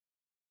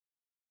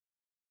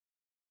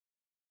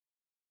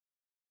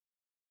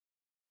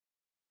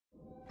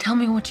Tell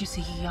me what you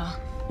see here.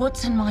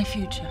 What's in my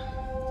future?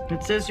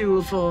 It says you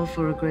will fall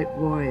for a great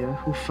warrior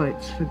who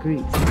fights for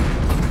Greece.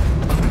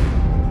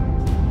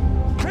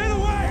 Clear the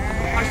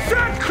way! I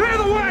said clear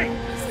the way!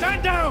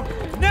 Stand down!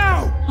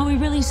 Now! Are we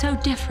really so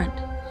different,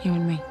 you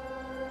and me?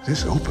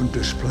 This open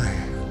display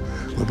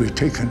will be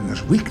taken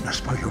as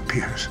weakness by your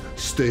peers.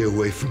 Stay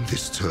away from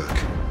this Turk.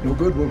 No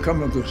good will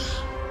come of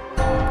this.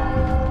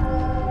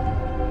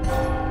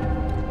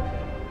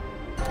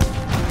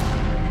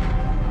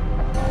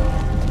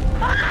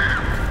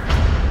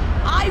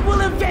 I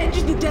will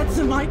avenge the deaths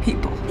of my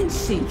people and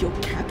see your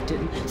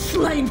captain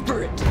slain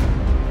for it.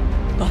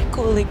 By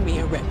calling me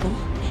a rebel,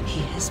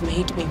 he has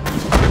made me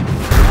one.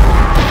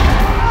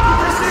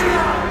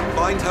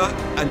 Find her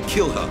and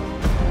kill her.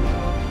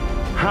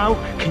 How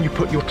can you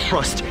put your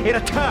trust in a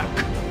Turk?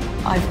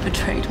 I've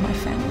betrayed my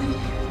family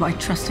by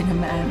trusting a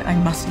man I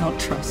must not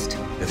trust.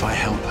 If I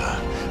help her,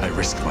 I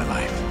risk my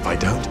life. If I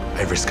don't,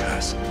 I risk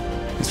hers.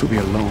 This will be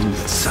a long,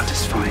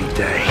 satisfying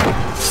day.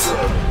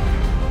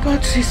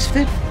 God sees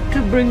fit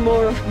to bring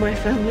more of my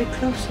family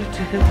closer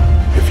to him.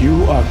 If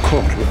you are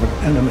caught with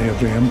an enemy of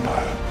the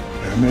Empire,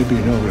 there may be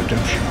no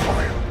redemption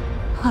for you.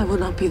 I will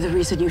not be the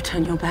reason you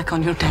turn your back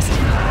on your destiny.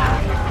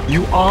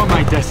 You are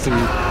my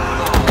destiny.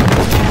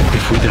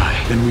 If we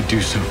die, then we do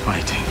so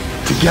fighting.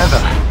 Together!